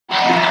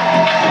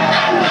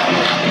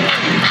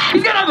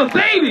a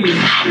baby!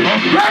 A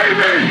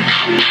baby!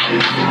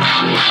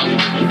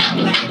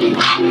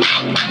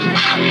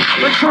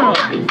 Let's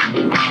turn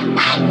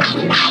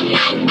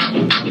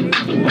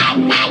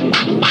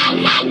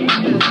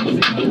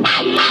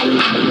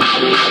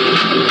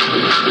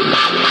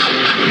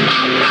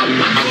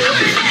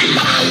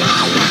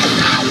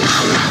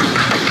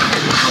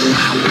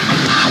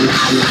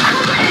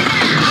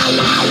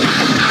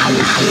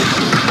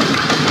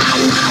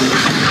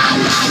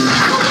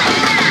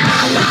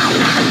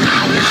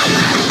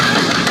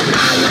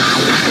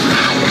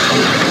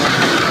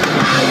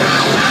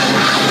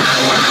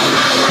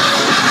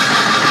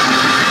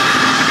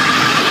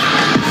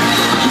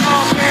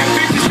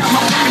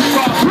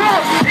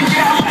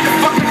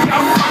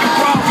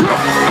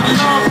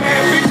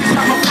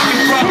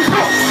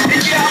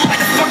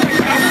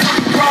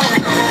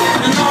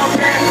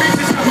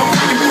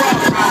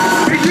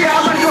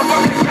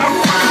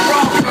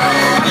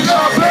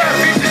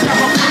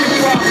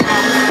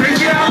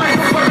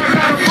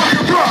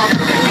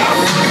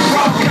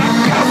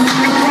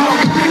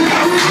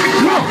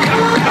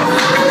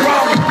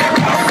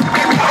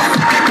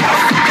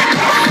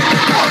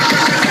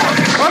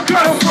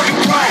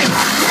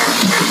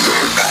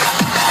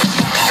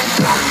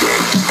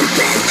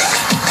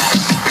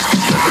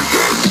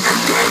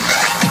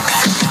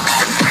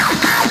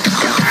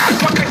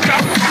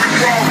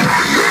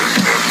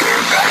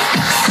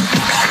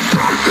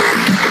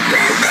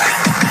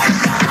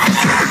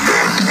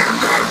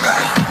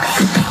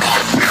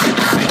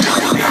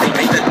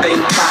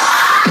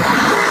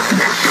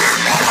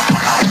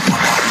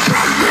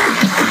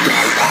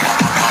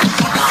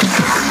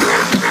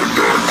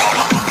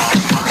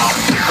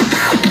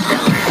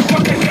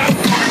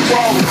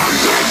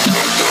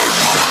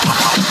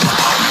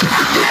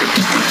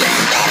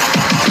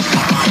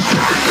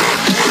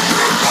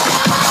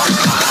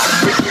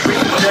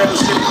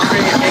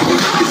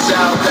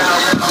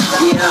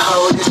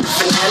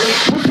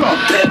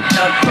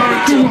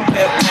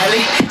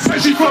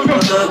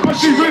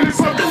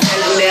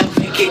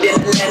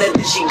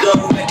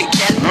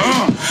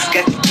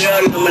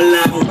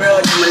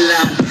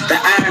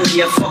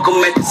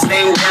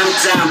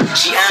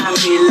She eyeing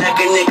me like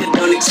a nigga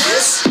don't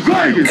exist.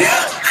 Vegas.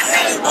 Girl, I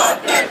know you want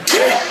that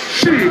girl.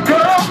 Shit,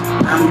 girl.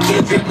 I'm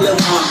Kendrick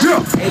Lamar,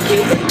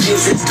 aka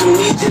Jesus to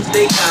me just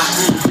they got.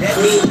 Let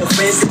me your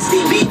friends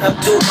 60 be up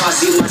to par.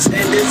 See my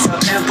standards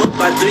up and put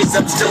my threes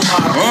up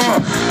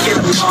tomorrow. Kill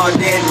them all,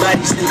 dead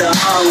bodies in the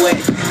hallway.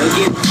 Don't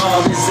get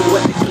involved, listen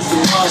what the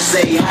crystal ball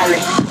say. Halle,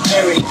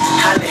 Mary,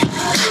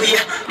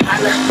 hallelujah,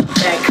 holla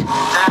back,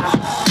 I'll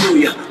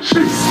do ya.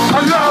 I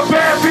love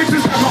bad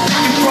bitches, I'm a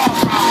fucking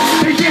problem.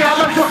 Yeah,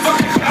 I like the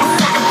fucking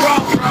problem.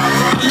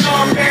 I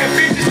love bad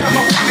bitches, I'm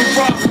a fucking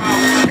problem.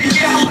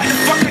 Yeah, I like the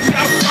fucking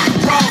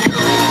problem.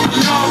 I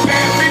love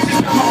bad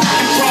bitches, I'm a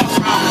fucking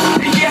problem.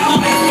 Yeah, I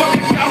like the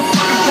fucking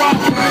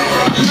problem.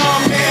 I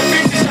love bad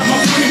bitches, I'm a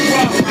fucking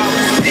problem.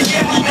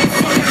 Yeah, I like the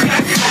fucking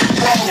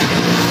problem.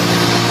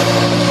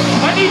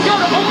 I need y'all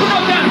to open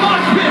up that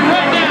mosh pit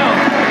right now.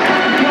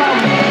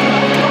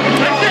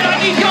 I said I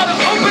need y'all to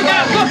open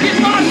that fucking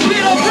mosh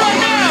pit up right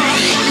now.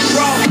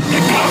 Come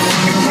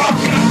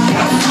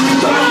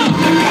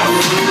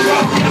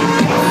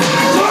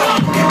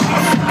on.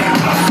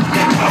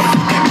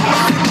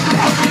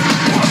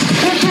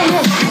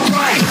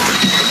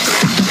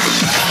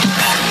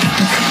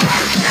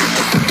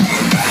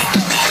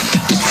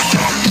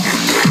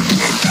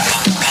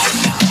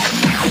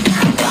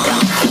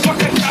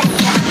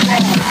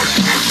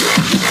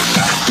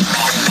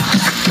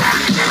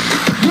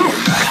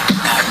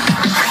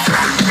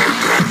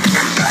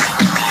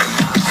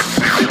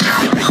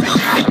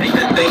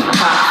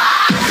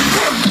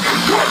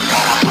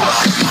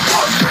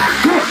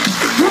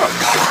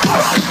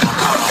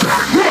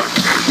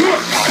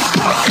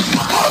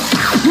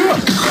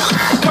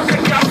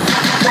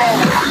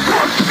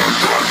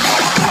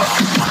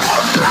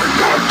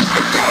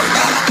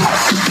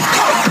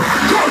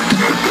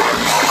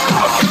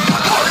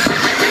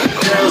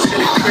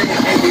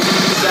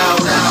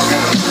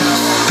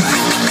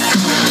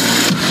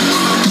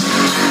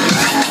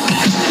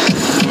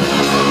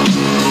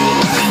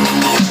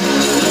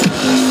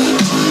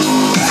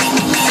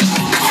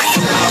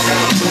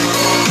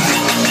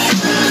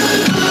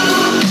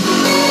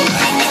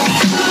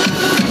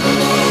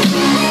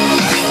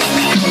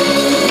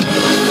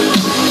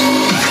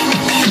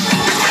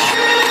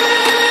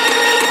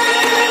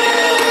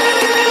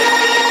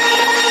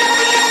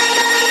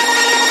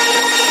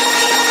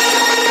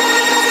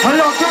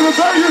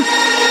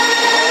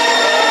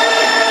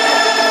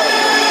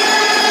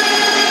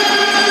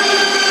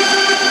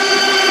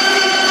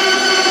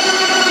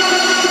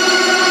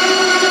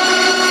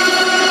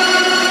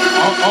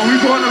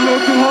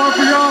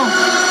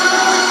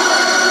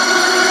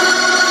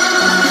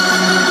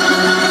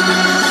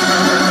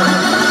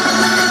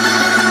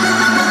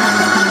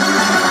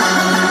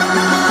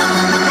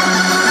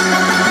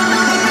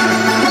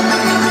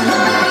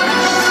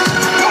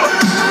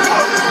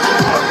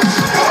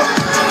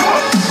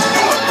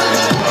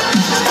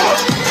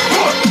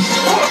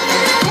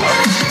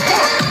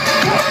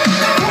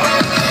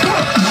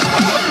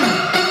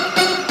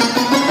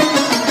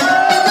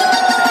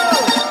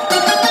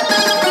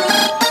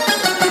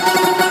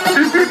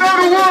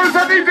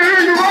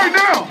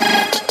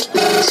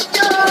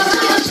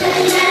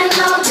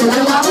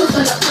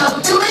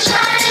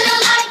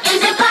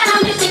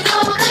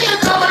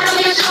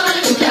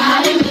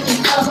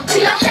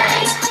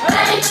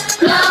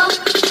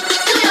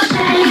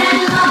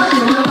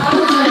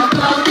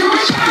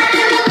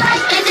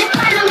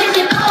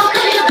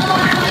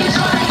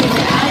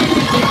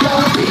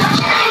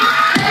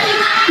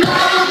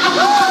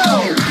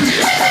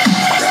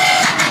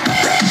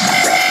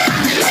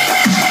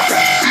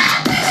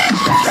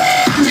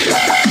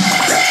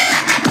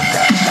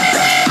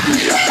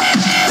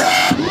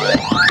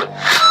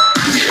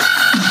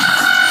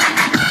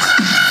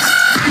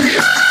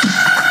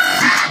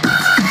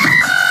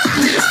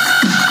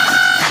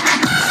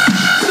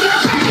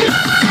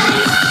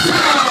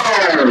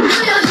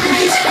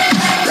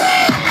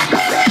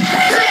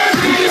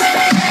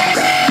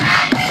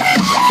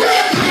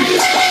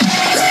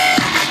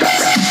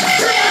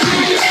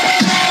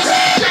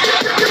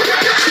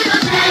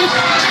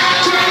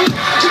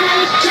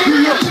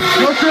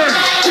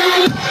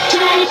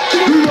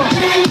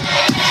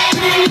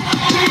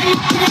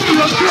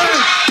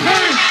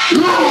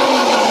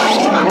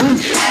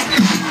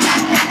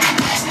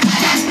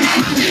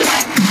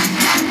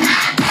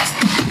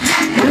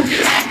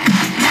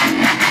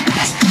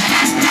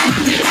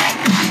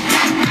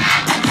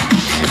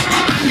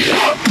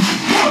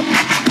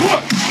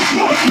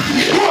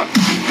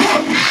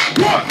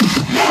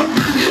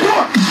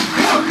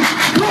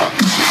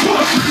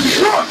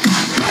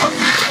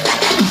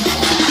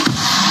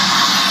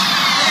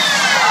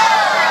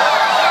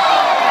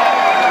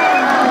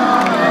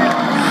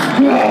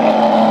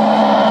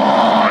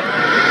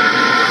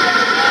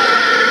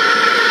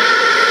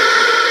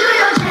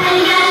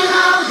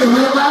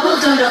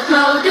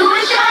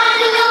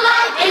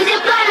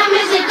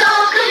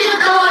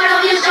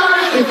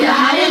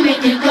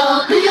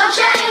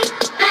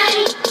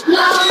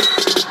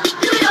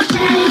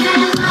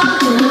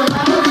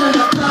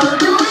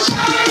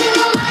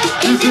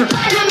 Is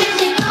it